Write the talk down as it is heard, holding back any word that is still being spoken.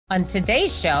On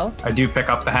today's show, I do pick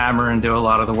up the hammer and do a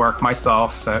lot of the work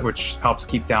myself, which helps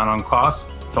keep down on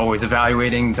cost. It's always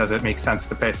evaluating, does it make sense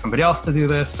to pay somebody else to do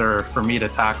this or for me to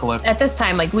tackle it? At this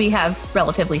time, we have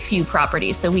relatively few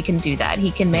properties, so we can do that.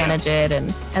 He can manage it,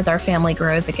 and as our family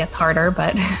grows, it gets harder,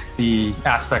 but... The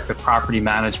aspect of property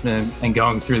management and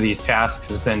going through these tasks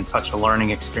has been such a learning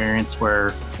experience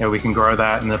where we can grow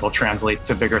that and it'll translate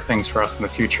to bigger things for us in the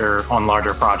future on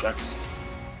larger projects.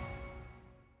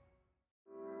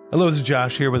 Hello, this is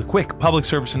Josh here with a quick public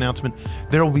service announcement.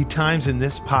 There will be times in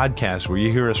this podcast where you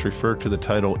hear us refer to the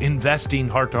title Investing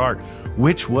Heart to Heart,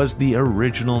 which was the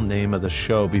original name of the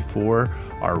show before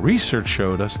our research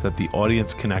showed us that the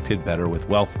audience connected better with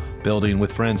Wealth Building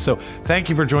with Friends. So thank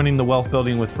you for joining the Wealth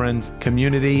Building with Friends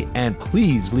community, and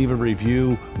please leave a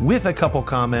review with a couple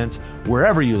comments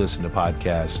wherever you listen to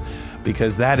podcasts,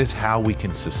 because that is how we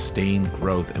can sustain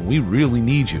growth, and we really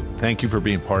need you. Thank you for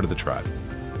being part of the tribe.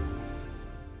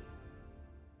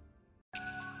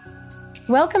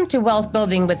 welcome to Wealth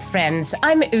Building with Friends.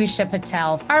 I'm Usha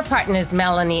Patel. Our partners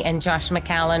Melanie and Josh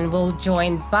McAllen will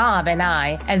join Bob and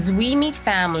I as we meet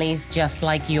families just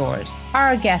like yours.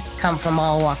 Our guests come from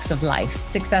all walks of life: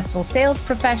 successful sales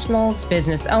professionals,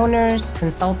 business owners,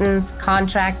 consultants,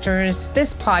 contractors.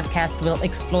 This podcast will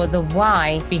explore the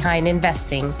why behind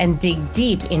investing and dig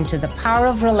deep into the power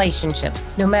of relationships,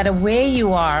 no matter where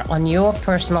you are on your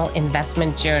personal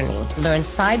investment journey. Learn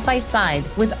side by side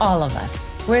with all of us.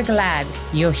 We're glad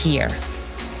you're here.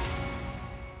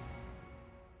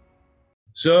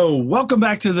 So welcome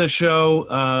back to the show.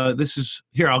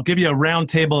 I'll give you a round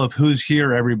table of who's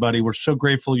here, everybody. We're so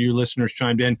grateful you listeners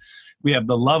chimed in. We have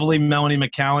the lovely Melanie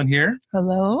McAllen here.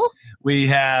 Hello. We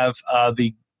have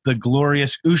the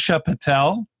glorious Usha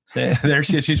Patel. There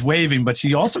she is. She's waving, but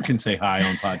she also can say hi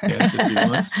on podcast if she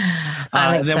wants.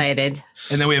 I'm excited.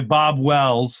 And then we have Bob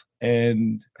Wells.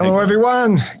 Hello,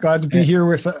 everyone. Glad to be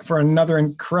here for another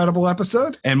incredible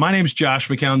episode. And my name's Josh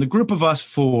McAllen. The group of us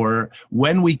four,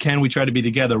 when we can, we try to be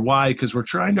together. Why? Because we're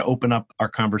trying to open up our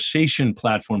conversation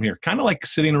platform here, kind of like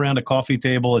sitting around a coffee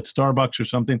table at Starbucks or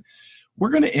something.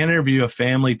 We're going to interview a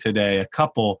family today, a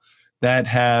couple that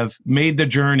have made the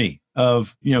journey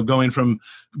of, going from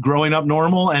growing up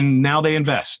normal and now they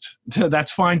invest.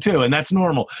 That's fine too. And that's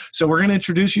normal. So we're going to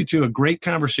introduce you to a great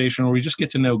conversation where we just get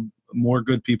to know more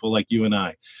good people like you and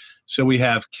I. So we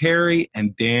have Carrie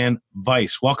and Dan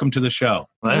Weiss. Welcome to the show.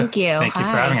 Thank you. Thank you for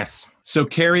having us. So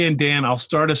Carrie and Dan, I'll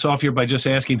start us off here by just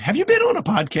asking, have you been on a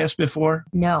podcast before?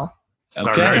 No. It's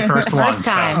our very first one. First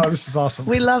time. Oh, this is awesome.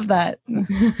 We love that.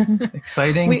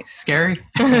 Exciting, scary.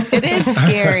 It is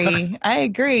scary. I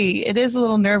agree. It is a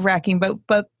little nerve-wracking, but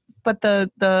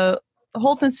the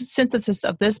whole synthesis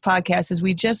of this podcast is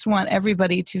we just want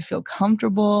everybody to feel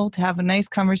comfortable, to have a nice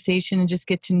conversation and just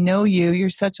get to know you. You're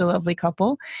such a lovely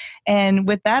couple. And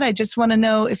with that, I just want to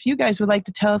know if you guys would like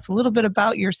to tell us a little bit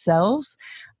about yourselves,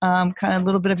 kind of a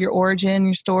little bit of your origin,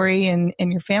 your story, and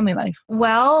your family life.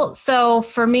 Well, so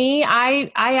for me,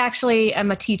 I actually am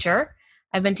a teacher.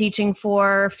 I've been teaching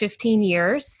for 15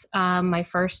 years. My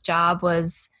first job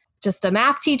was just a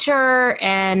math teacher,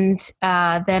 and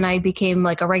then I became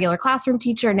like a regular classroom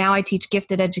teacher. Now I teach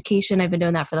gifted education. I've been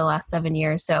doing that for the last 7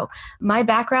 years. So my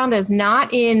background is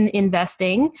not in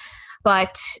investing,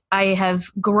 but I have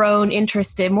grown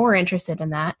more interested in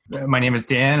that. My name is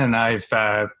Dan, and I've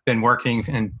been working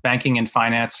in banking and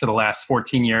finance for the last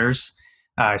 14 years.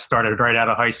 I started right out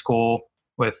of high school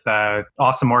with an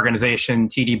awesome organization,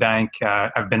 TD Bank.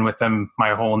 I've been with them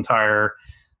my whole entire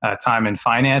time in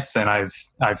finance, and I've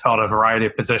held a variety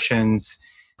of positions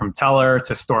from teller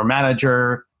to store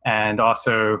manager, and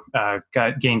also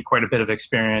gained quite a bit of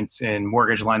experience in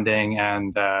mortgage lending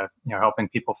and helping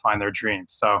people find their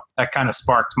dreams. So that kind of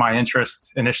sparked my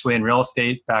interest initially in real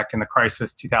estate back in the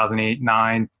crisis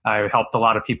 2008-9. I helped a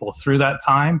lot of people through that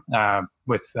time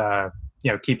with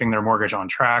keeping their mortgage on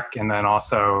track, and then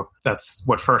also that's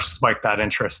what first spiked that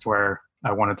interest where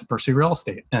I wanted to pursue real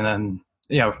estate. And then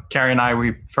Carrie and I,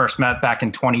 we first met back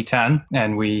in 2010,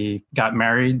 and we got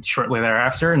married shortly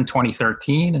thereafter in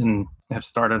 2013 and have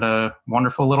started a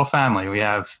wonderful little family. We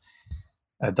have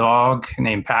a dog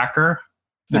named Packer.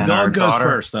 The dog goes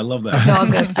first. I love that.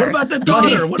 Dog goes first. What about the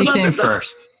daughter? He came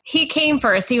first. He came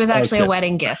first. He was actually a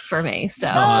wedding gift for me. So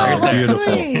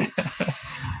Beautiful.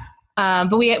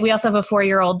 But we also have a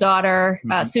 4-year-old daughter,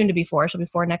 soon to be 4. She'll be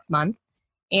 4 next month.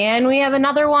 And we have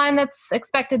another one that's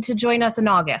expected to join us in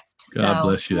August. God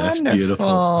bless you. That's wonderful.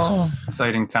 Beautiful.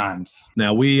 Exciting times.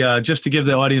 Now, we just to give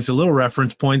the audience a little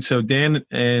reference point. So Dan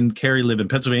and Carrie live in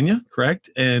Pennsylvania, correct?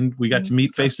 And we got to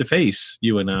meet face-to-face,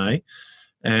 you and I.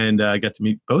 And I got to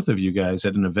meet both of you guys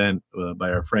at an event by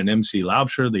our friend MC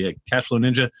Laubscher, the Cashflow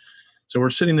Ninja. So we're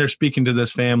sitting there speaking to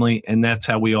this family, and that's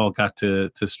how we all got to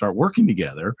start working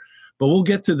together. But we'll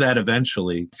get to that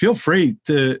eventually. Feel free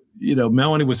to,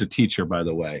 Melanie was a teacher, by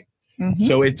the way. Mm-hmm.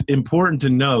 So it's important to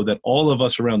know that all of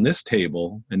us around this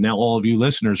table, and now all of you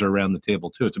listeners are around the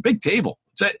table too. It's a big table.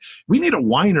 We need a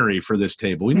winery for this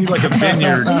table. We need like a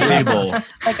vineyard table.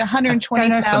 Like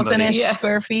 120,000-ish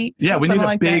square feet. Yeah, we need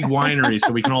a big winery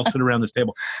so we can all sit around this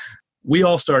table. We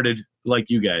all started like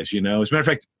you guys, As a matter of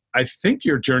fact, I think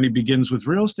your journey begins with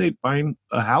real estate, buying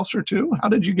a house or two. How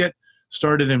did you get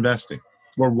started investing?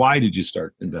 Or why did you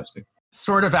start investing?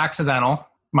 Sort of accidental.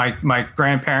 My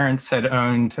grandparents had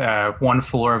owned one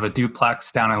floor of a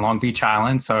duplex down in Long Beach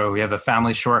Island. So we have a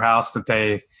family shore house that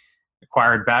they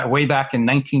acquired way back in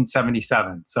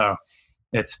 1977. So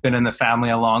it's been in the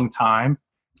family a long time.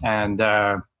 And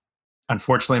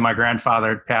unfortunately, my grandfather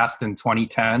had passed in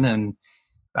 2010, and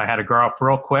I had to grow up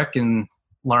real quick and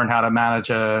learn how to manage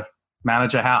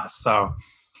a house. So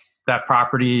that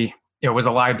property, it was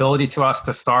a liability to us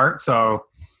to start. So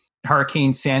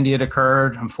Hurricane Sandy had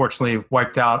occurred, unfortunately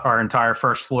wiped out our entire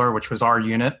first floor, which was our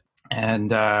unit.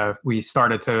 And we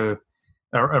started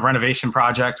a renovation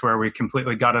project where we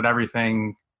completely gutted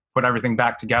everything, put everything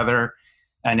back together.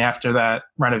 And after that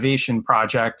renovation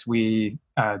project, we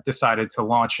decided to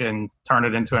launch and turn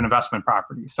it into an investment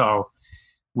property. So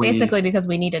basically because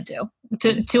we needed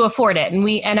to afford it.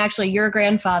 And actually your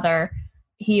grandfather,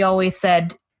 he always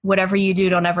said, whatever you do,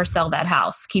 don't ever sell that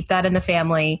house. Keep that in the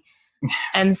family.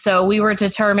 And so we were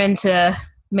determined to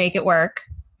make it work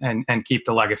and keep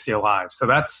the legacy alive. So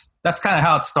that's kind of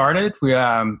how it started.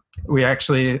 We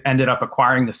actually ended up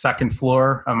acquiring the second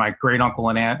floor of my great uncle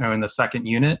and aunt in the second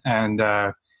unit. And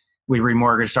we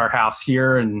remortgaged our house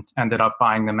here and ended up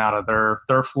buying them out of their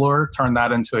third floor, turned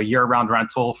that into a year-round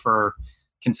rental for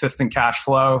consistent cash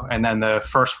flow. And then the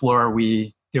first floor,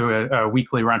 we do a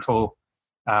weekly rental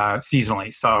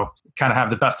seasonally. So kind of have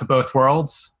the best of both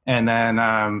worlds. And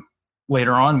then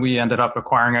later on, we ended up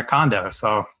acquiring a condo.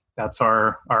 So that's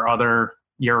our other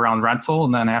year-round rental.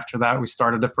 And then after that, we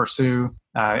started to pursue,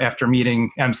 after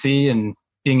meeting MC and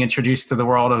being introduced to the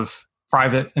world of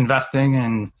private investing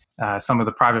and some of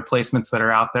the private placements that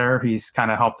are out there, he's kind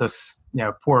of helped us,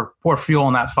 pour fuel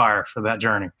on that fire for that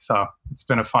journey. So it's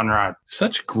been a fun ride.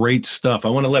 Such great stuff. I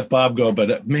want to let Bob go,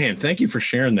 but man, thank you for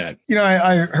sharing that.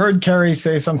 I heard Carrie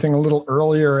say something a little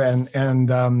earlier, and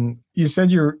you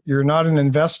said you're not an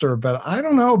investor, but I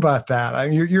don't know about that. I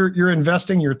mean, you're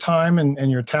investing your time and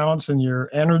your talents and your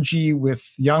energy with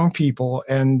young people,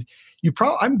 and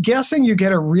I'm guessing you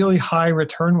get a really high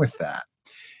return with that.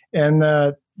 And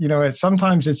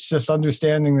sometimes it's just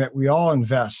understanding that we all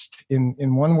invest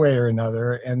in one way or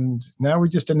another, and now we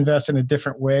just invest in a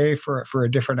different way for a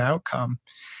different outcome.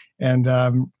 And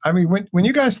when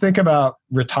you guys think about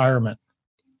retirement,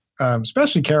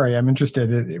 especially Carrie, I'm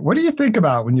interested. What do you think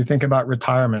about when you think about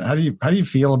retirement? How do you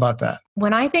feel about that?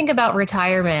 When I think about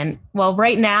retirement, well,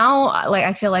 right now,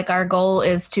 I feel like our goal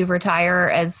is to retire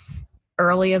as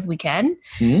early as we can.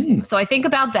 So I think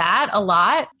about that a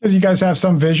lot. Do you guys have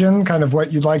some vision, kind of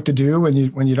what you'd like to do when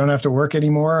you don't have to work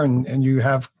anymore and you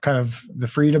have kind of the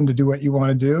freedom to do what you want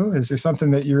to do? Is there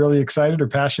something that you're really excited or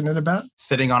passionate about?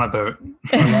 Sitting on a boat.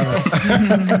 I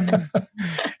love it.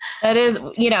 That is,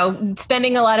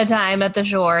 spending a lot of time at the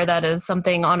shore. That is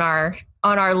something on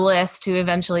our list to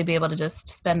eventually be able to just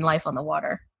spend life on the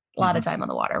water. A lot of time on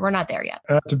the water. We're not there yet.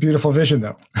 That's a beautiful vision,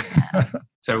 though.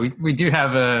 So we do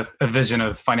have a vision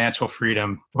of financial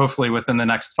freedom. Hopefully within the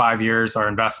next 5 years, our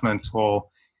investments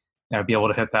will be able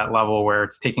to hit that level where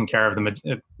it's taking care of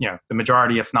the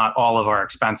majority, if not all of our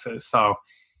expenses. So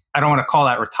I don't want to call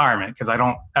that retirement because I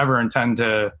don't ever intend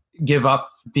to give up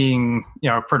being,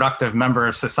 a productive member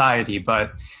of society,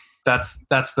 but that's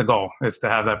the goal, is to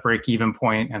have that break even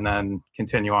point and then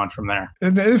continue on from there.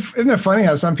 Isn't it funny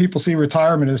how some people see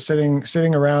retirement as sitting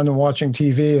around and watching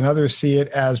TV, and others see it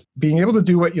as being able to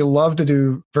do what you love to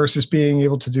do versus being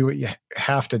able to do what you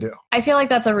have to do? I feel like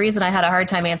that's a reason I had a hard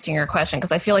time answering your question,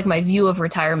 because I feel like my view of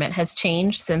retirement has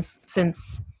changed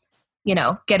since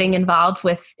getting involved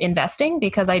with investing,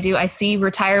 because I see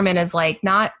retirement as like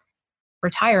not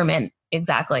retirement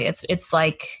exactly. It's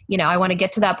like, I want to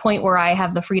get to that point where I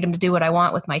have the freedom to do what I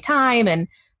want with my time and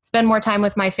spend more time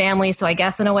with my family. So I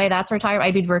guess in a way that's retired.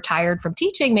 I'd be retired from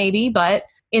teaching maybe, but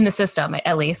in the system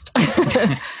at least.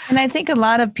 And I think a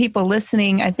lot of people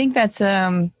listening, I think that's,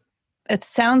 it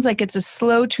sounds like it's a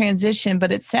slow transition,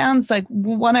 but it sounds like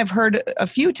one I've heard a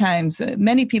few times.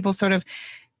 Many people sort of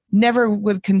never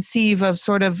would conceive of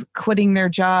sort of quitting their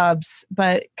jobs,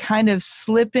 but kind of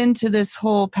slip into this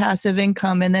whole passive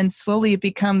income, and then slowly it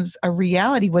becomes a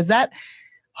reality. Was that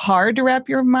hard to wrap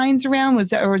your minds around? Was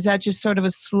that just sort of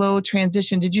a slow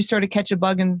transition? Did you sort of catch a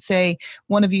bug and say,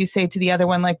 one of you say to the other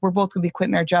one, like, we're both going to be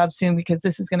quitting our job soon because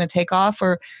this is going to take off?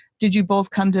 Or did you both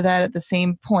come to that at the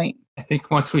same point? I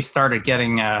think once we started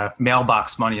getting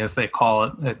mailbox money, as they call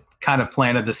it, it kind of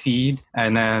planted the seed.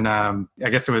 And then I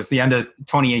guess it was the end of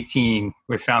 2018,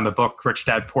 we found the book, Rich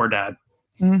Dad, Poor Dad.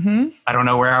 Mm-hmm. I don't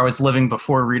know where I was living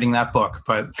before reading that book,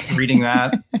 but reading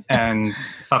that and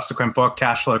subsequent book,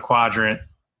 Cash Flow Quadrant,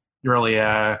 really,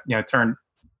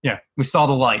 we saw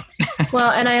the light.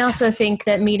 Well, and I also think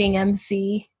that meeting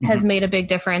MC has made a big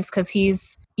difference because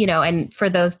he's, and for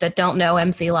those that don't know,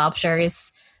 MC Laubscher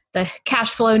is the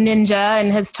cash flow ninja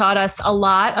and has taught us a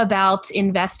lot about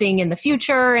investing in the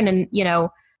future and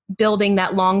building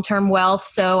that long-term wealth.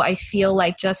 So I feel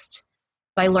like just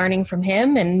by learning from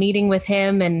him and meeting with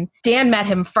him, and Dan met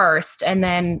him first and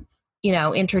then,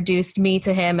 introduced me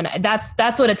to him. And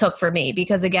that's what it took for me,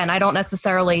 because again, I don't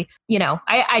necessarily,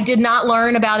 I did not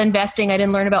learn about investing. I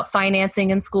didn't learn about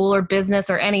financing in school or business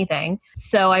or anything.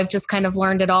 So I've just kind of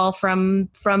learned it all from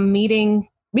meeting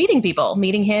people,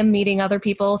 meeting him, meeting other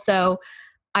people. So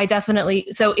I definitely,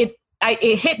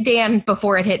 it hit Dan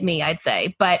before it hit me, I'd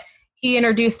say, but he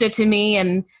introduced it to me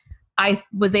and I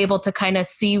was able to kind of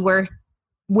see where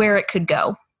it could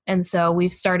go. And so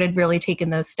we've started really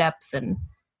taking those steps and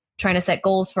trying to set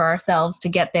goals for ourselves to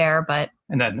get there.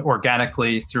 And then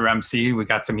organically through MC, we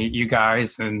got to meet you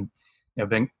guys and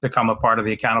become a part of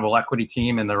the Accountable Equity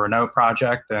team and the Renault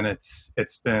project. And it's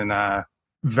been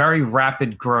very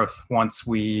rapid growth once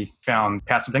we found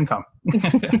passive income.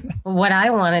 What I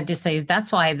wanted to say is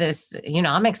that's why this,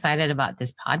 I'm excited about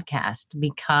this podcast,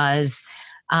 because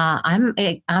I'm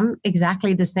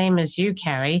exactly the same as you,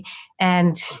 Carrie.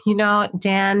 And,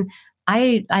 Dan,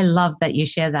 I love that you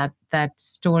share that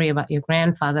story about your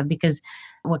grandfather, because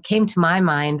what came to my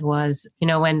mind was,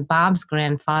 when Bob's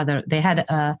grandfather, they had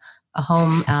a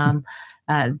home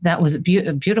that was a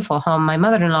beautiful home. My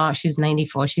mother-in-law, she's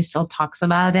 94, she still talks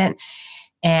about it.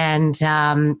 And,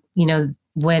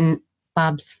 when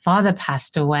Bob's father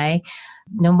passed away,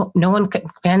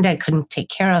 Granddad couldn't take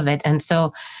care of it. And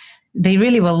so they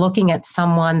really were looking at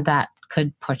someone that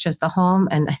could purchase the home.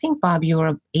 And I think, Bob, you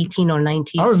were 18 or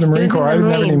 19. I was in the Marine Corps. I didn't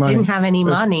have any money. Didn't have any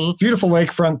money. Beautiful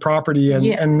lakefront property,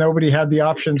 and nobody had the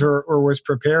options or was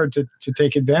prepared to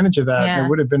take advantage of that. Yeah. It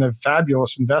would have been a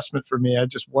fabulous investment for me. I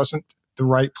just wasn't the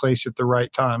right place at the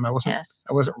right time. I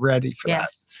wasn't ready for that.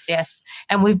 Yes.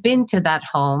 And we've been to that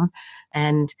home,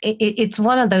 and it's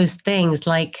one of those things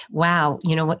like, wow,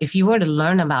 if you were to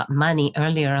learn about money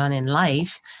earlier on in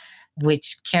life,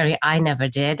 which, Carrie, I never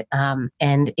did.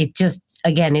 And it just,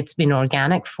 again, it's been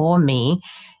organic for me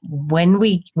when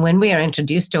we are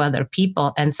introduced to other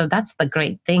people. And so that's the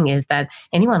great thing, is that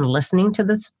anyone listening to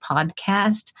this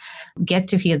podcast get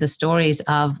to hear the stories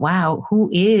of, wow, who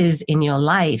is in your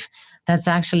life that's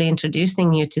actually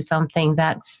introducing you to something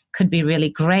that could be really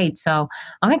great. So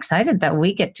I'm excited that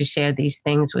we get to share these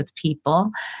things with people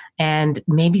and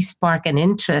maybe spark an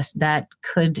interest that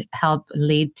could help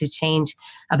lead to change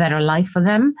a better life for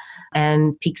them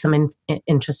and pique some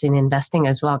interest in investing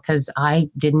as well. Because I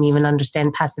didn't even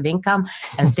understand passive income,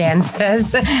 as Dan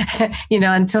says,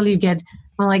 until you get,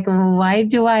 I'm like, why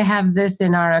do I have this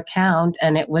in our account?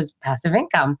 And it was passive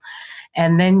income.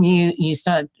 And then you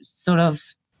start sort of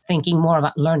thinking more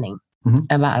about learning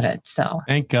about it. So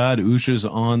thank God Usha's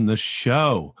on the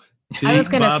show. See, I was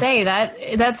going to say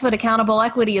that's what Accountable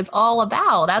Equity is all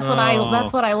about. That's what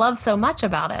I love so much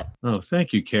about it. Oh,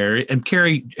 thank you, Carrie. And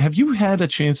Carrie, have you had a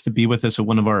chance to be with us at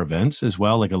one of our events as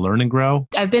well, like a Learn and Grow?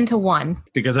 I've been to one.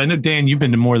 Because I know, Dan, you've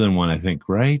been to more than one, I think,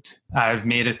 right? I've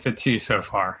made it to 2 so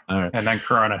far. All right. And then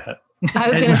Corona hit. I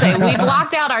was going to say, we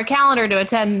blocked out our calendar to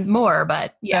attend more,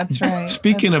 but yeah. That's right.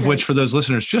 Speaking of which, for those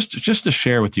listeners, just to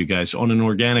share with you guys on an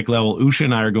organic level, Usha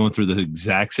and I are going through the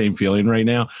exact same feeling right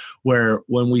now, where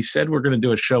when we said we're going to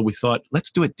do a show, we thought, let's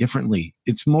do it differently.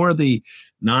 It's more the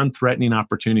non-threatening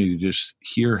opportunity to just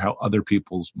hear how other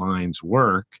people's minds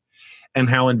work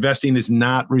and how investing is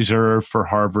not reserved for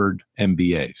Harvard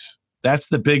MBAs. That's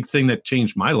the big thing that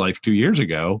changed my life 2 years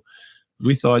ago.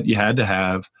 We thought you had to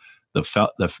have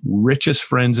the richest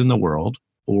friends in the world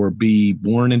or be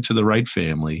born into the right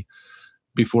family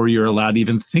before you're allowed to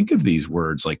even think of these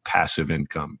words like passive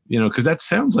income, because that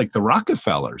sounds like the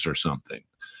Rockefellers or something.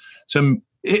 So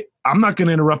I'm not going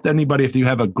to interrupt anybody if you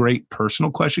have a great personal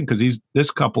question, because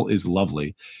this couple is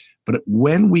lovely. But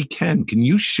when we can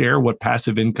you share what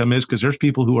passive income is? Because there's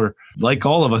people who are like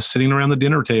all of us sitting around the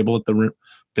dinner table at the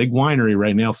big winery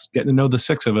right now, getting to know the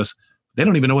 6 of us. They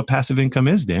don't even know what passive income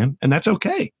is, Dan. And that's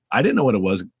okay. I didn't know what it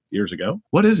was years ago.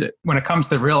 What is it? When it comes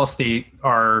to real estate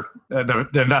or the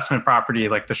investment property,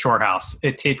 like the shore house,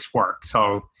 it takes work.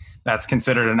 So that's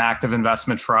considered an active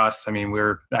investment for us. I mean,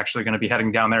 we're actually going to be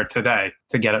heading down there today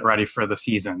to get it ready for the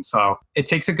season. So it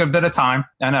takes a good bit of time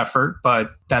and effort,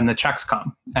 but then the checks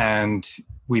come and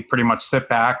we pretty much sit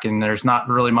back and there's not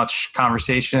really much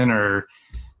conversation or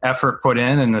effort put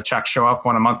in, and the checks show up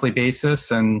on a monthly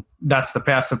basis. And that's the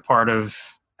passive part of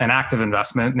an active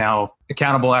investment. Now,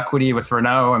 accountable equity with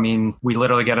Renault, I mean, we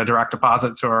literally get a direct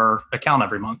deposit to our account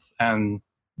every month. And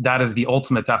that is the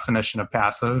ultimate definition of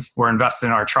passive. We're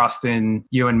investing our trust in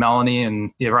you and Melanie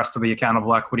and the rest of the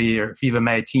accountable equity or Viva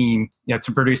May team,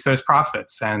 to produce those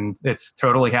profits. And it's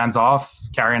totally hands off.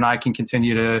 Carrie and I can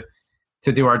continue to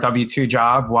do our W-2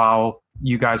 job while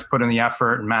you guys put in the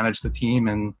effort and manage the team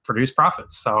and produce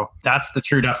profits. So that's the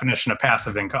true definition of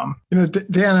passive income.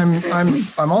 Dan,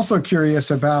 I'm also curious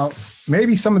about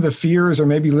maybe some of the fears or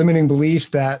maybe limiting beliefs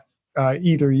that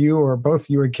either you or both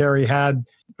you and Carrie had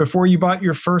before you bought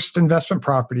your first investment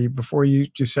property, before you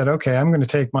just said, okay, I'm going to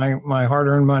take my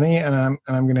hard-earned money and I'm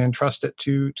going to entrust it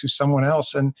to someone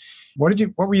else. And what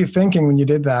were you thinking when you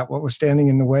did that? What was standing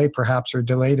in the way perhaps or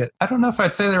delayed it? I don't know if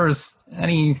I'd say there was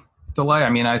any delay. I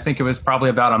mean, I think it was probably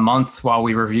about a month while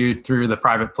we reviewed through the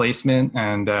private placement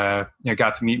and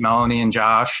got to meet Melanie and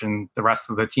Josh and the rest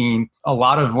of the team. A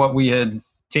lot of what we had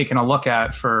taken a look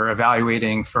at for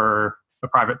evaluating for a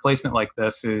private placement like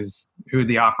this is who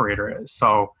the operator is.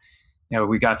 So,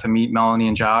 we got to meet Melanie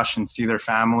and Josh and see their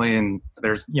family, and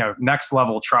there's, next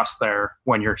level trust there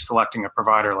when you're selecting a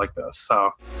provider like this.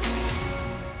 So.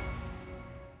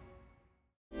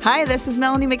 Hi, this is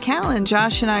Melanie McCallan.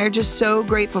 Josh and I are just so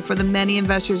grateful for the many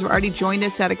investors who already joined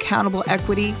us at Accountable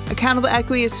Equity. Accountable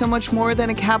Equity is so much more than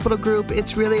a capital group.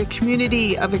 It's really a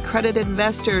community of accredited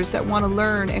investors that want to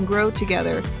learn and grow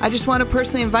together. I just want to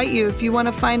personally invite you, if you want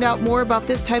to find out more about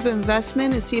this type of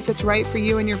investment and see if it's right for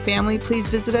you and your family, please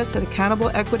visit us at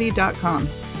accountableequity.com.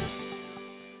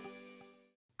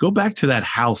 Go back to that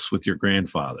house with your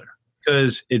grandfather.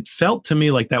 Because it felt to me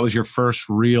like that was your first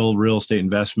real estate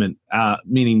investment,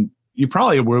 meaning you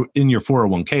probably were in your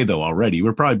 401k though already. You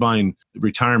were probably buying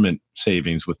retirement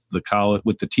savings with the college,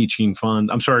 with the teaching fund.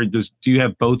 I'm sorry, do you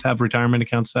both have retirement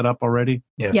accounts set up already?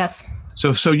 Yes.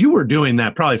 So you were doing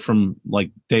that probably from like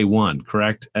day one,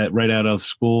 correct? Right out of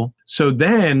school. So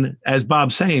then, as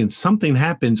Bob's saying, something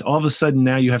happens. All of a sudden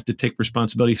now you have to take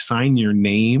responsibility, sign your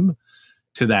name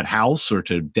to that house or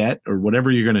to debt or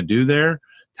whatever you're going to do there.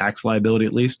 Tax liability,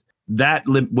 at least.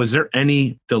 Was there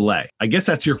any delay? I guess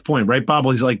that's your point, right, Bob?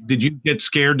 He's like, did you get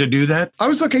scared to do that? I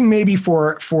was looking maybe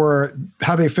for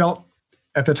how they felt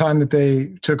at the time that they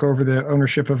took over the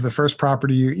ownership of the first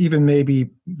property, even maybe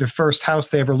the first house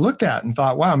they ever looked at and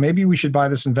thought, wow, maybe we should buy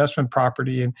this investment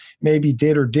property, and maybe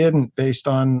did or didn't based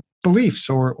on beliefs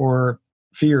or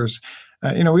fears.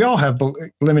 We all have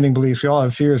limiting beliefs. We all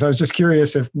have fears. I was just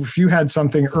curious if you had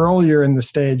something earlier in the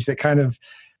stage that kind of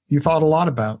you thought a lot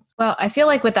about. Well, I feel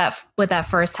like with that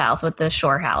first house, with the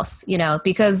shore house,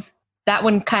 because that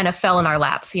one kind of fell in our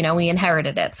laps, we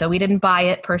inherited it. So we didn't buy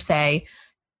it per se.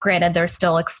 Granted, there's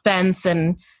still expense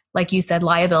and, like you said,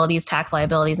 liabilities, tax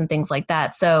liabilities and things like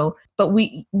that. So, but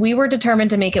we were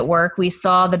determined to make it work. We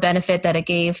saw the benefit that it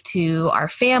gave to our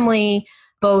family,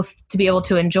 both to be able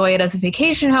to enjoy it as a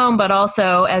vacation home, but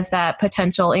also as that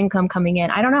potential income coming in.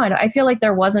 I don't know. I feel like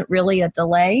there wasn't really a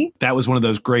delay. That was one of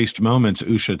those graced moments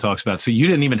Usha talks about. So you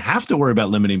didn't even have to worry about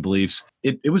limiting beliefs.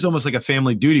 It was almost like a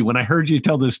family duty. When I heard you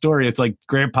tell this story, it's like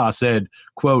Grandpa said,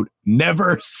 quote,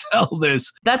 never sell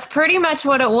this. That's pretty much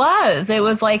what it was. It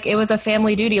was a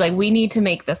family duty. Like, we need to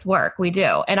make this work. We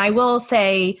do. And I will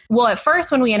say, well, at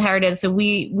first when we inherited, so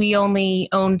we only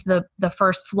owned the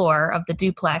first floor of the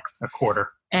duplex. A quarter.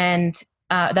 And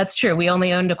that's true. We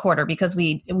only owned a quarter because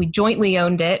we jointly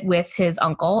owned it with his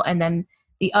uncle. And then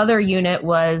the other unit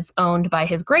was owned by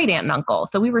his great aunt and uncle.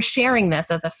 So we were sharing this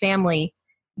as a family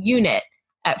unit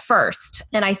at first.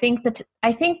 And I think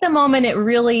the moment it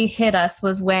really hit us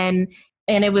was when,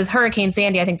 and it was Hurricane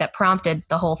Sandy, I think, that prompted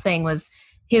the whole thing, was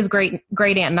his great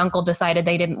aunt and uncle decided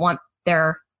they didn't want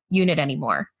their unit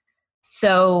anymore.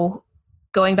 So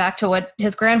going back to what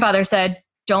his grandfather said,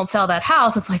 don't sell that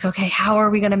house. It's like, okay, how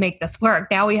are we going to make this work?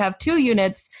 Now we have two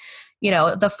units,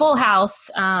 the full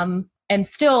house, and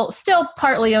still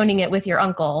partly owning it with your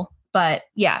uncle. But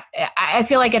yeah, I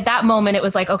feel like at that moment it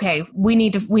was like, okay, we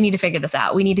need to figure this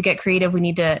out. We need to get creative. We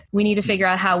need to figure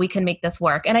out how we can make this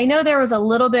work. And I know there was a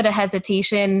little bit of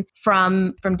hesitation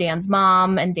from Dan's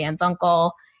mom and Dan's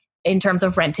uncle in terms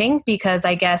of renting, because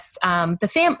I guess the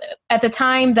family at the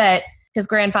time that his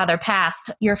grandfather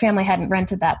passed, your family hadn't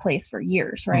rented that place for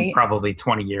years, right? Probably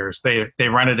 20 years. They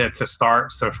rented it to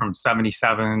start. So from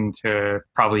 77 to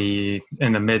probably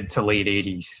in the mid to late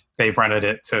 80s, they rented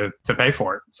it to pay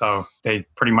for it. So they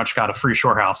pretty much got a free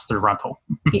shore house through rental.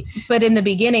 But in the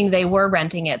beginning, they were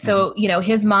renting it. So,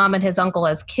 his mom and his uncle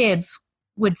as kids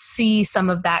would see some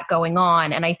of that going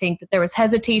on. And I think that there was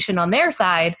hesitation on their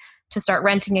side to start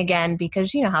renting again,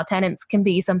 because you know how tenants can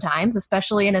be sometimes,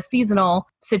 especially in a seasonal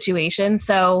situation.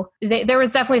 So there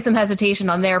was definitely some hesitation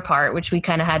on their part, which we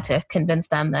kind of had to convince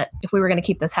them that if we were going to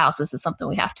keep this house, this is something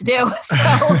we have to do.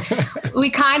 So we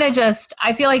kind of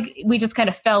I feel like we just kind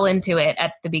of fell into it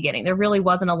at the beginning. There really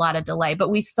wasn't a lot of delay, but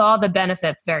we saw the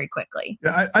benefits very quickly.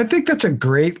 Yeah, I think that's a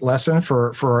great lesson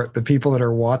for the people that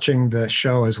are watching the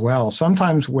show as well.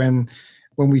 Sometimes when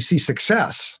we see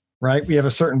success, right, we have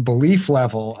a certain belief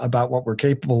level about what we're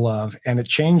capable of, and it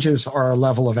changes our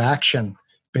level of action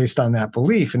based on that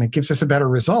belief, and it gives us a better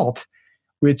result,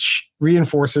 which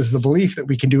reinforces the belief that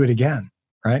we can do it again,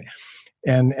 right?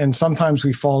 And sometimes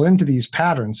we fall into these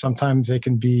patterns. Sometimes they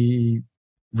can be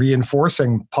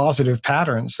reinforcing positive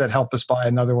patterns that help us buy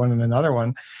another one and another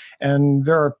one. And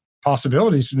there are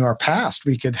possibilities in our past.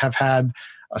 We could have had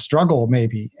a struggle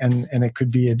maybe, and it could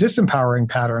be a disempowering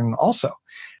pattern also.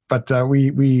 But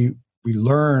we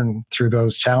learn through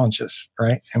those challenges,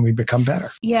 right? And we become better.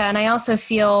 Yeah. And I also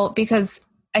feel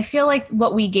like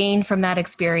what we gained from that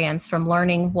experience, from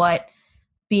learning what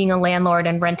being a landlord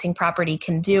and renting property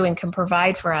can do and can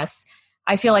provide for us,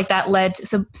 I feel like that led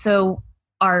to, so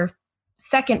our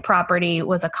second property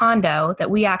was a condo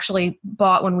that we actually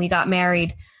bought when we got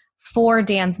married for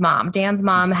Dan's mom. Dan's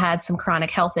mom had some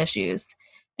chronic health issues,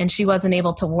 and she wasn't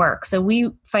able to work. So we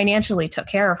financially took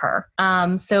care of her.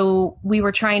 So we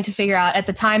were trying to figure out, at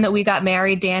the time that we got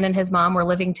married, Dan and his mom were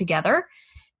living together.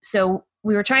 So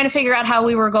we were trying to figure out how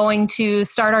we were going to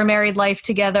start our married life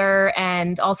together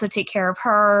and also take care of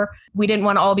her. We didn't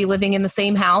want to all be living in the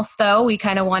same house, though. We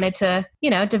kind of wanted to,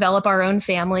 develop our own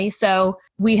family. So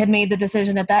we had made the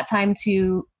decision at that time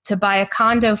to buy a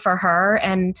condo for her.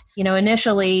 And,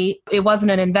 initially it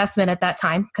wasn't an investment at that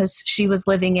time because she was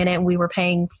living in it and we were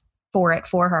paying for it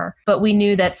for her. But we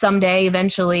knew that someday,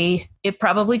 eventually, it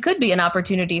probably could be an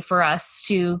opportunity for us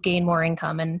to gain more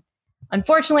income. And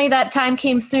unfortunately, that time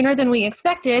came sooner than we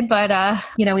expected, but,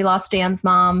 we lost Dan's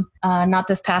mom, not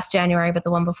this past January, but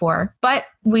the one before. But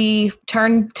we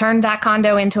turned that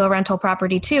condo into a rental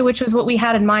property too, which was what we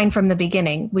had in mind from the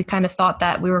beginning. We kind of thought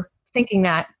that, we were thinking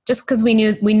that just because we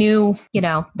knew, the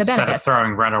benefits. Instead of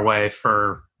throwing rent away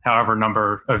for however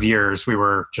number of years, we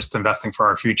were just investing for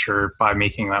our future by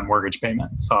making that mortgage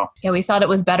payment. So yeah, we thought it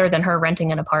was better than her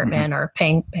renting an apartment or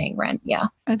paying rent. Yeah.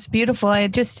 That's beautiful. I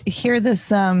just hear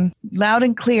this loud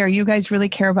and clear. You guys really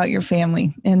care about your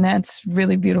family, and that's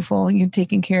really beautiful. You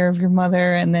taking care of your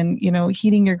mother and then,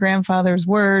 heeding your grandfather's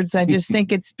words. I just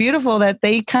think it's beautiful that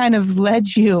they kind of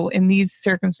led you in these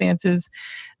circumstances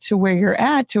to where you're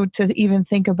at, to even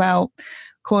think about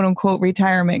quote unquote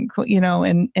retirement,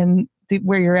 and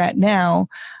where you're at now.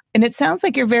 And it sounds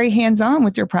like you're very hands-on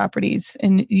with your properties,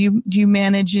 and you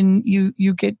manage and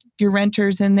you get your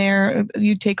renters in there.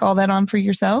 You take all that on for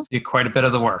yourself? Do quite a bit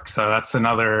of the work. So that's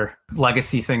another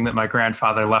legacy thing that my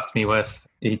grandfather left me with.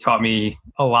 He taught me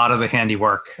a lot of the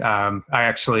handiwork. I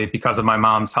actually, because of my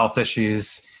mom's health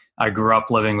issues, I grew up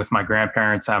living with my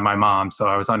grandparents and my mom. So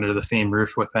I was under the same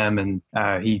roof with him. And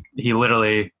he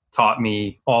literally taught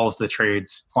me all of the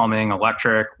trades: plumbing,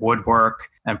 electric, woodwork,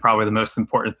 and probably the most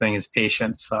important thing is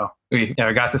patience. So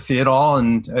I got to see it all,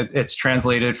 and it's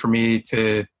translated for me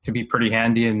to be pretty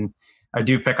handy. And I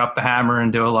do pick up the hammer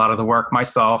and do a lot of the work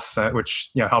myself, which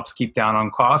helps keep down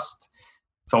on cost.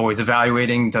 It's always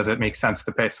evaluating, does it make sense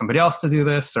to pay somebody else to do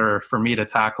this or for me to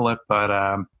tackle it?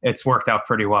 But it's worked out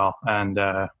pretty well. And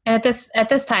at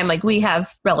this time, like, we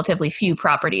have relatively few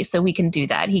properties, so we can do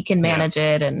that. He can manage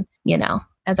it, and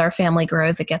as our family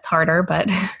grows, it gets harder, but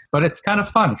it's kind of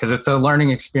fun because it's a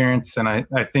learning experience. And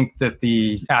I think that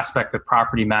the aspect of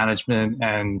property management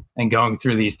and going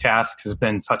through these tasks has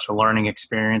been such a learning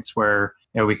experience where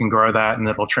we can grow that, and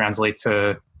it'll translate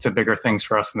to bigger things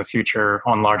for us in the future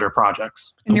on larger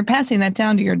projects. And you're passing that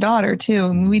down to your daughter too.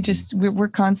 And we're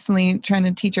constantly trying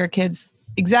to teach our kids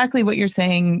exactly what you're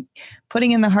saying,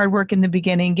 putting in the hard work in the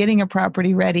beginning, getting a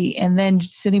property ready, and then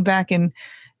sitting back and,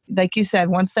 like you said,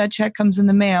 once that check comes in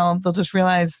the mail, they'll just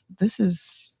realize this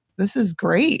is this is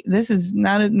great. This is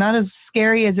not as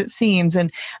scary as it seems.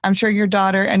 And I'm sure your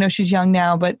daughter, I know she's young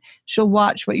now, but she'll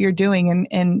watch what you're doing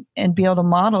and be able to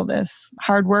model this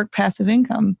hard work, passive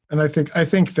income. And I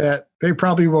think that they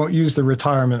probably won't use the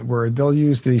retirement word. They'll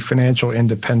use the financial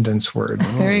independence word.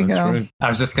 There you go. Right. I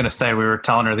was just going to say, we were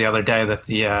telling her the other day that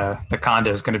the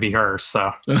condo is going to be hers.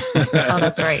 So Oh,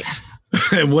 that's right.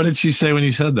 And what did she say when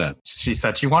you said that? she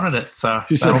said she wanted it. So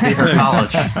She said- that'll be her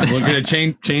college. We're going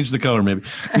to change the color, maybe.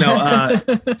 No.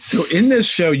 So in this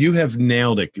show, you have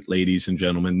nailed it, ladies and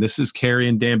gentlemen. This is Carrie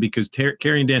and Dan, because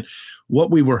Carrie and Dan,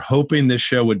 what we were hoping this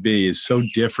show would be is so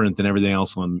different than everything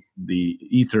else on the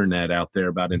Ethernet out there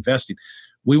about investing.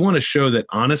 We want to show that,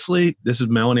 honestly, this is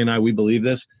Melanie and I, we believe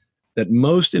this, that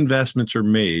most investments are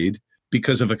made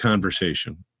because of a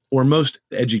conversation, or most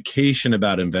education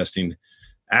about investing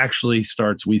actually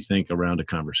starts, we think, around a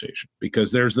conversation.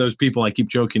 Because there's those people I keep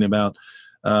joking about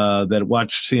that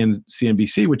watch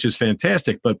CNBC, which is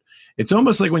fantastic, but it's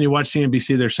almost like when you watch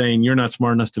CNBC, they're saying, you're not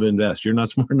smart enough to invest. You're not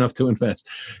smart enough to invest.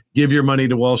 Give your money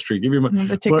to Wall Street. Give your money.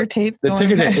 The ticker tape. The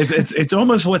ticker tape. It's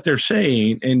almost what they're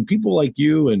saying. And people like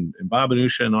you and Bob and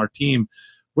Usha and our team,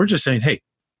 we're just saying, hey,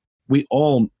 we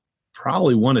all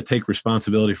probably want to take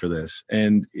responsibility for this.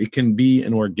 And it can be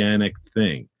an organic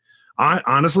thing.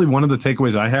 Honestly, one of the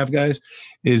takeaways I have, guys,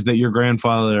 is that your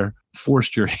grandfather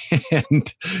forced your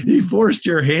hand. He forced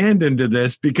your hand into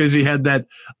this because he had that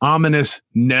ominous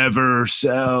never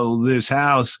sell this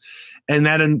house. And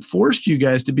that forced you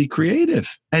guys to be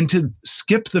creative and to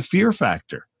skip the fear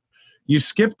factor. You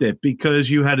skipped it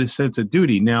because you had a sense of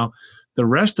duty. Now, the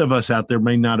rest of us out there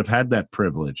may not have had that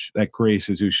privilege, that grace,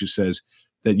 as Usha says,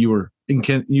 that you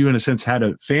in a sense had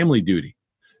a family duty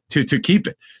to keep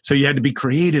it. So you had to be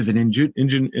creative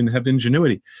and have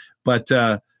ingenuity. But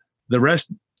the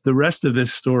rest of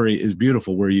this story is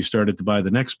beautiful, where you started to buy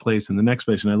the next place and the next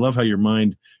place. And I love how your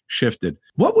mind shifted.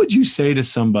 What would you say to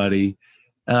somebody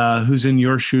who's in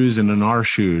your shoes and in our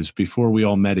shoes before we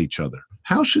all met each other?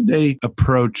 How should they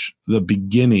approach the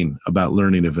beginning about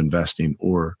learning of investing,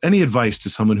 or any advice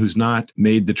to someone who's not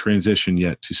made the transition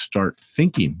yet to start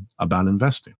thinking about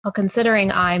investing? Well,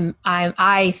 considering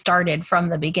I started from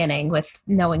the beginning with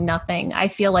knowing nothing, I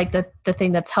feel like the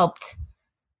thing that's helped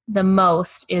the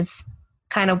most is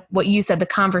kind of what you said, the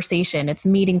conversation. It's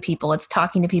meeting people, it's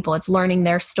talking to people, it's learning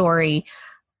their story,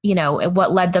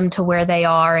 what led them to where they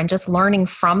are, and just learning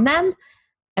from them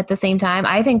at the same time.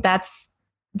 I think that's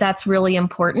really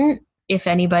important if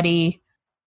anybody,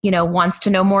 wants to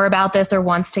know more about this or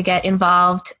wants to get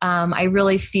involved. I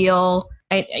really feel,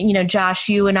 Josh,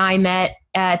 you and I met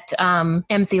at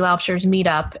MC Laubscher's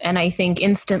meetup, and I think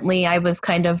instantly I was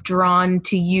kind of drawn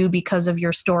to you because of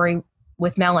your story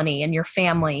with Melanie and your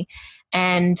family.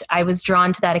 And I was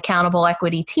drawn to that accountable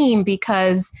equity team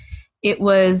because it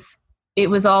was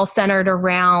all centered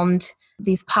around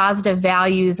these positive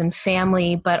values and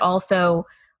family, but also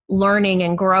learning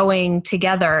and growing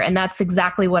together. And that's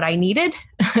exactly what I needed.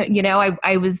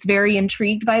 I was very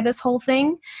intrigued by this whole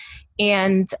thing.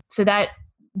 And so that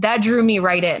drew me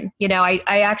right in.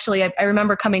 I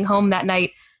remember coming home that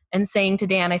night and saying to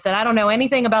Dan, I said, I don't know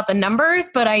anything about the numbers,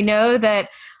 but I know that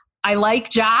I like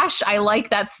Josh. I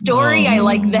like that story. I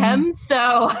like them.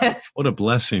 So what a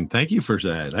blessing. Thank you for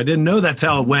that. I didn't know that's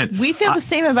how it went. We feel the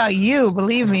same about you,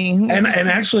 believe me. And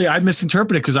actually I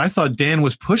misinterpreted, because I thought Dan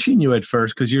was pushing you at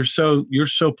first, because you're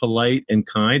so polite and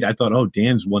kind. I thought,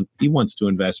 he wants to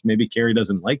invest. Maybe Carrie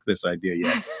doesn't like this idea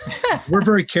yet. We're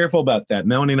very careful about that.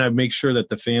 Melanie and I make sure that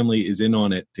the family is in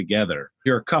on it together.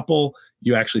 You're a couple.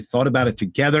 You actually thought about it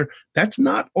together. That's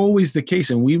not always the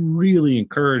case. And we really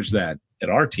encourage that at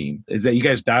our team, is that you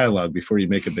guys dialogue before you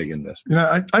make a big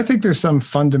investment. I think there's some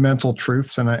fundamental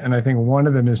truths, and I think one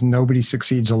of them is nobody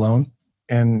succeeds alone,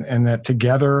 and that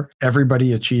together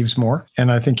everybody achieves more.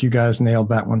 And I think you guys nailed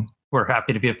that one. We're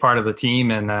happy to be a part of the team.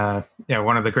 And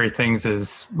one of the great things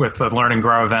is with the Learn and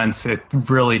Grow events, it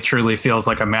really truly feels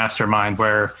like a mastermind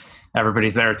where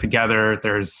everybody's there together.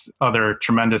 There's other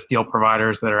tremendous deal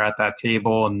providers that are at that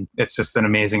table, and it's just an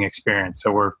amazing experience.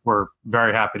 So we're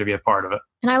very happy to be a part of it.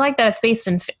 And I like that it's based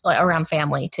around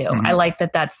family too. Mm-hmm. I like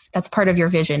that that's part of your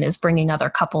vision, is bringing other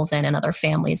couples in and other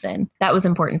families in. That was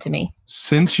important to me.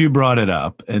 Since you brought it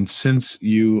up, and since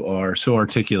you are so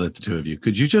articulate, the two of you,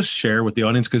 could you just share with the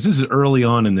audience, because this is early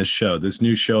on in this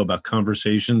new show about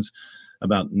conversations,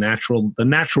 about the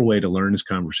natural way to learn is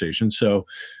conversation. So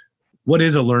what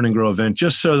is a Learn and Grow event,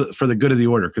 just so for the good of the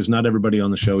order, because not everybody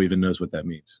on the show even knows what that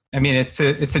means? I mean, it's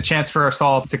a chance for us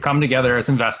all to come together as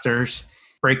investors,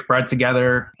 break bread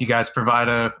together. You guys provide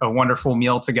a wonderful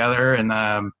meal together,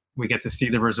 and we get to see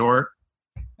the resort.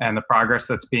 and the progress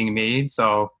that's being made.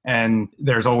 So, and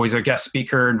there's always a guest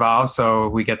speaker involved. So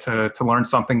we get to learn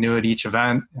something new at each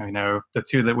event. You know, the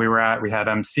two that we were at, we had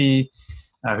MC,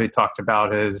 who talked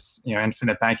about his,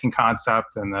 infinite banking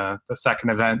concept. And the second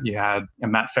event, you had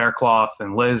Matt Faircloth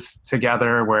and Liz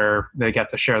together, where they get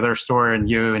to share their story, and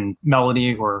you and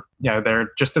Melanie were, there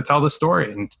just to tell the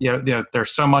story. And,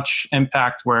 there's so much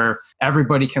impact where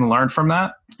everybody can learn from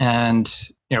that. And,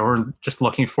 we're just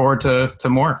looking forward to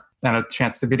more and a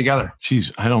chance to be together.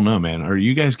 Geez, I don't know, man. Are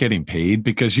you guys getting paid?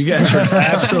 Because you guys are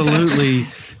absolutely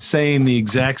saying the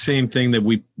exact same thing that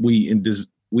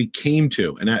we came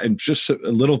to. And just a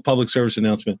little public service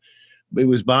announcement. It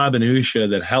was Bob and Usha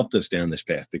that helped us down this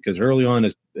path, because early on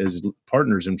as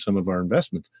partners in some of our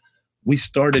investments, we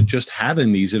started just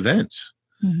having these events.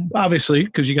 Mm-hmm. Obviously,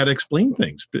 because you got to explain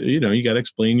things, you got to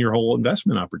explain your whole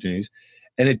investment opportunities.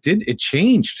 And it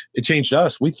changed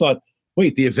us. We thought,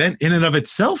 wait, the event in and of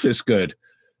itself is good.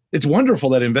 It's wonderful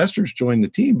that investors join the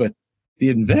team, but the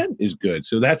event is good.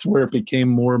 So that's where it became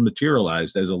more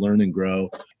materialized as a learn and grow.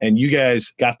 And you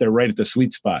guys got there right at the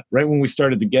sweet spot, right when we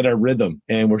started to get our rhythm.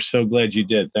 And we're so glad you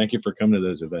did. Thank you for coming to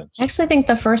those events. I actually think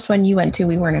the first one you went to,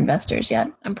 we weren't investors yet.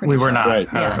 We were not. Right.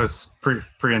 It was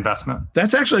pre-investment.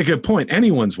 That's actually a good point.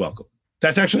 Anyone's welcome.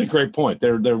 That's actually a great point.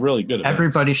 They're really good at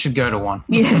Everybody should go to one.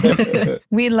 Yeah.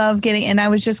 We love getting, and I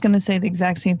was just going to say the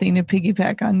exact same thing to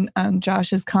piggyback on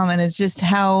Josh's comment, is just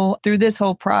how through this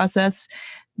whole process,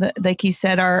 like he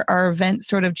said, our event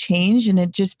sort of changed, and it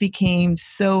just became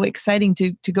so exciting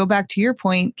to go back to your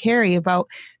point, Carrie, about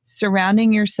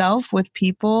surrounding yourself with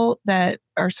people that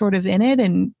are sort of in it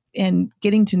and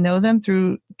getting to know them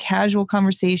through casual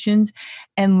conversations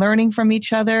and learning from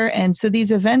each other. And so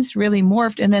these events really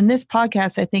morphed. And then this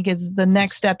podcast, I think, is the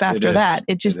next step after that.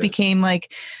 It just became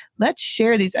like, let's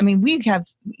share these. I mean, we have,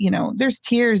 there's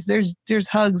tears, there's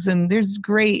hugs, and there's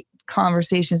great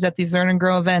conversations at these learn and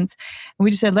grow events. And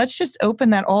we just said, let's just open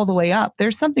that all the way up.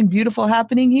 There's something beautiful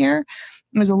happening here.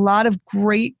 There's a lot of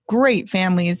great, great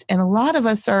families. And a lot of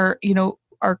us are,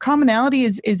 our commonality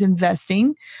is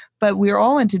investing, but we're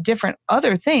all into different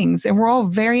other things, and we're all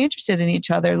very interested in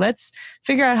each other. Let's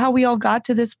figure out how we all got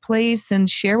to this place and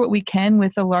share what we can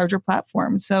with a larger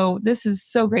platform. So this is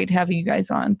so great having you guys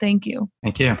on. Thank you.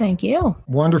 Thank you. Thank you.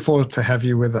 Wonderful to have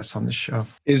you with us on the show.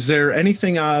 Is there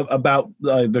anything about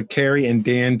the Carrie and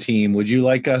Dan team? Would you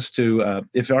like us to,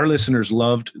 if our listeners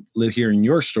loved hearing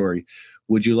your story,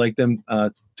 would you like them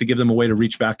to give them a way to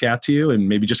reach back out to you and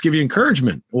maybe just give you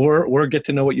encouragement or get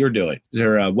to know what you're doing? Is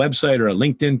there a website or a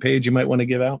LinkedIn page you might want to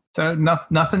give out? So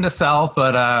nothing to sell,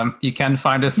 but you can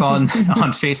find us on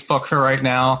Facebook for right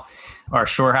now. Our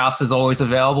shore house is always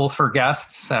available for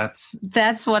guests.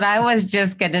 That's what I was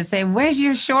just going to say. Where's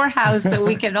your shore house so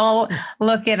we can all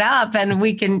look it up and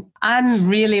I'm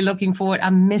really looking forward.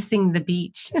 I'm missing the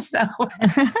beach. So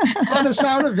let us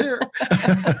out of here.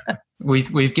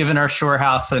 We've given our shore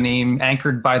house a name,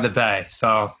 Anchored by the Bay.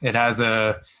 So it has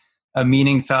a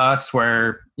meaning to us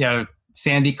where,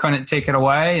 Sandy couldn't take it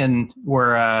away, and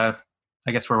we're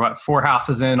 4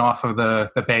 houses in off of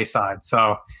the bay side.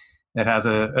 So it has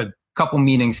a couple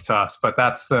meanings to us, but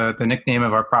that's the nickname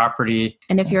of our property.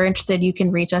 And if you're interested, you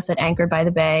can reach us at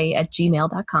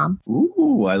anchoredbythebay@gmail.com.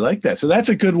 Ooh, I like that. So that's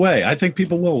a good way. I think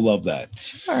people will love that.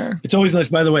 Sure. It's always nice.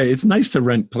 By the way, it's nice to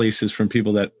rent places from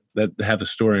people that have a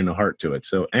story and a heart to it.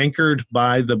 So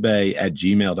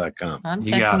anchoredbythebay@gmail.com. I'm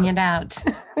checking it out.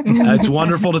 It's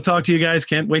wonderful to talk to you guys.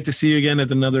 Can't wait to see you again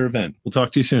at another event. We'll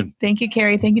talk to you soon. Thank you,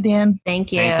 Carrie. Thank you, Dan.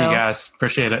 Thank you. Thank you, guys.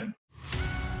 Appreciate it.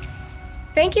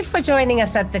 Thank you for joining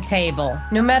us at the table.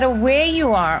 No matter where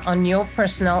you are on your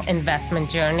personal investment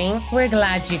journey, we're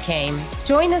glad you came.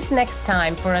 Join us next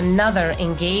time for another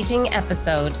engaging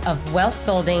episode of Wealth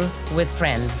Building with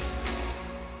Friends.